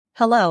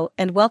Hello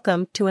and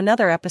welcome to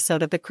another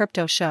episode of the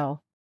Crypto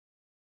Show.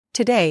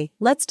 Today,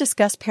 let's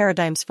discuss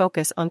Paradigm's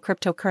focus on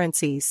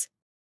cryptocurrencies.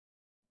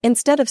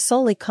 Instead of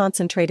solely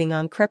concentrating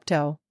on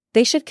crypto,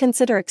 they should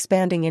consider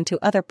expanding into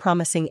other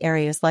promising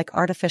areas like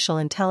artificial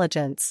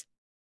intelligence.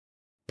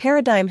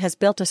 Paradigm has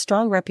built a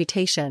strong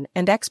reputation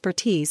and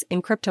expertise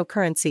in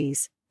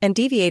cryptocurrencies, and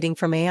deviating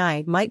from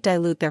AI might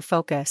dilute their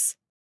focus.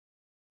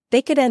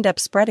 They could end up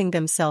spreading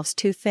themselves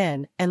too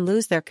thin and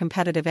lose their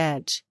competitive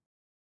edge.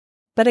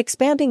 But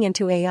expanding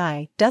into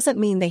AI doesn't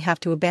mean they have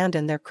to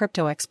abandon their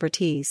crypto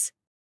expertise.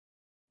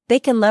 They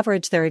can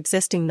leverage their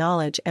existing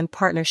knowledge and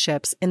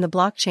partnerships in the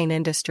blockchain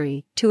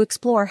industry to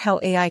explore how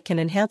AI can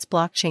enhance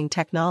blockchain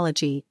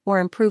technology or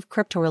improve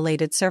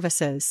crypto-related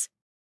services.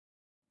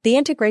 The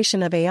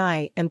integration of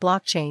AI and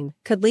blockchain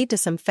could lead to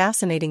some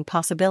fascinating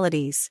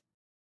possibilities.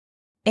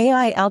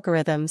 AI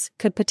algorithms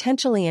could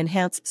potentially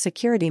enhance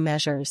security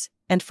measures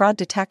and fraud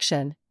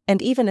detection,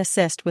 and even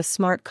assist with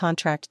smart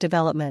contract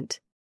development.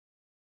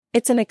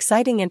 It's an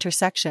exciting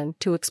intersection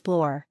to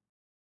explore.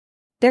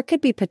 There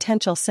could be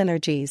potential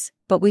synergies,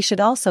 but we should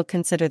also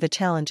consider the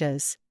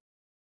challenges.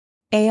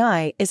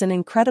 AI is an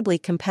incredibly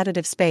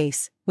competitive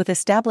space, with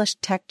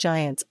established tech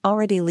giants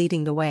already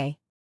leading the way.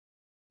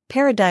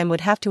 Paradigm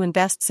would have to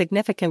invest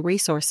significant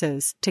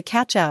resources to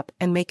catch up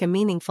and make a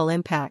meaningful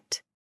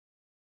impact.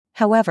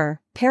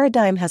 However,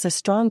 Paradigm has a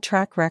strong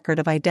track record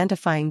of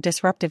identifying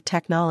disruptive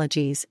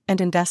technologies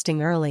and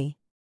investing early.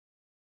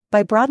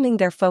 By broadening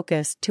their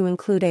focus to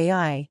include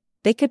AI,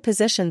 they could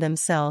position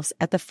themselves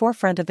at the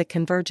forefront of the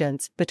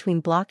convergence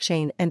between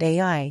blockchain and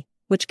AI,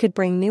 which could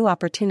bring new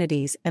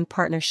opportunities and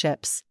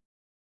partnerships.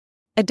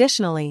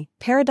 Additionally,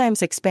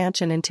 Paradigm's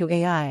expansion into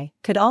AI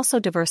could also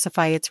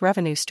diversify its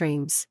revenue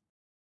streams.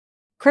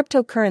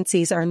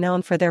 Cryptocurrencies are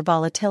known for their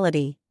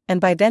volatility,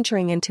 and by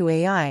venturing into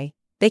AI,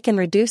 they can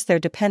reduce their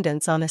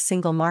dependence on a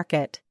single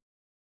market.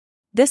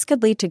 This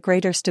could lead to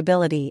greater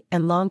stability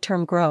and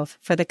long-term growth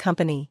for the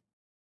company.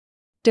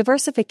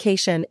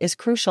 Diversification is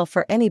crucial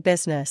for any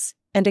business,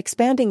 and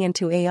expanding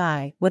into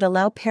AI would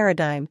allow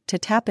Paradigm to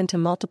tap into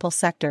multiple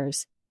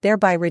sectors,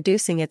 thereby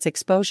reducing its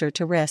exposure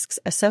to risks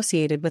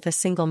associated with a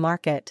single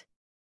market.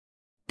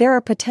 There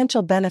are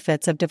potential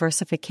benefits of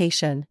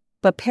diversification,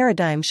 but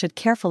Paradigm should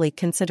carefully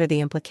consider the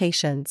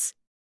implications.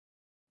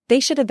 They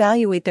should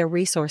evaluate their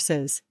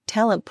resources,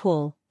 talent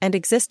pool, and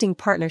existing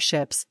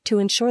partnerships to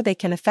ensure they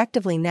can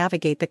effectively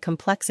navigate the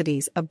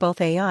complexities of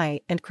both AI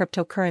and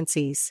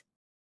cryptocurrencies.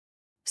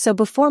 So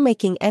before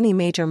making any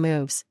major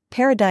moves,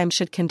 Paradigm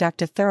should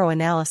conduct a thorough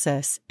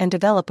analysis and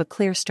develop a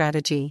clear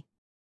strategy.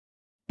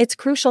 It's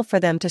crucial for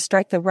them to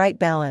strike the right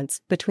balance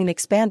between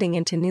expanding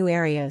into new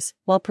areas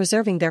while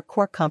preserving their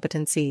core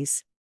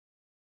competencies.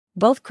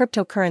 Both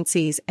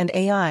cryptocurrencies and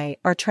AI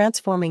are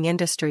transforming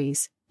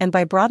industries, and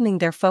by broadening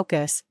their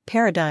focus,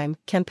 Paradigm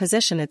can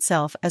position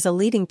itself as a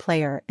leading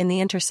player in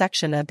the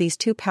intersection of these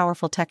two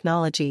powerful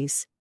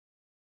technologies.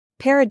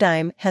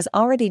 Paradigm has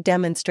already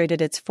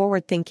demonstrated its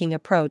forward-thinking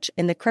approach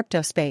in the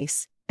crypto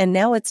space, and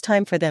now it's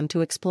time for them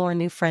to explore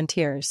new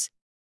frontiers.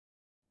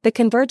 The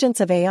convergence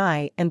of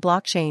AI and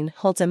blockchain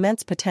holds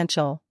immense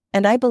potential,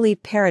 and I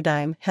believe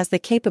Paradigm has the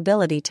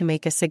capability to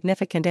make a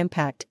significant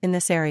impact in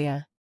this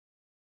area.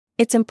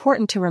 It's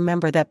important to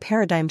remember that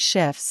paradigm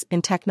shifts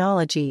in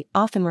technology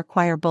often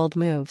require bold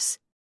moves.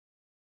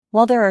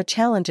 While there are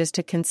challenges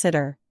to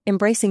consider,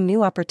 embracing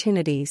new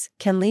opportunities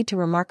can lead to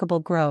remarkable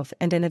growth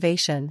and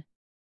innovation.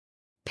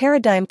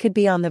 Paradigm could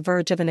be on the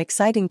verge of an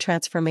exciting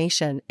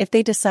transformation if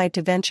they decide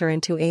to venture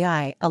into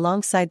AI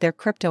alongside their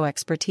crypto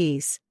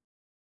expertise.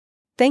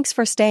 Thanks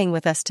for staying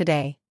with us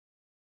today.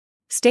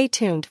 Stay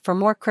tuned for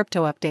more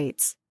crypto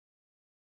updates.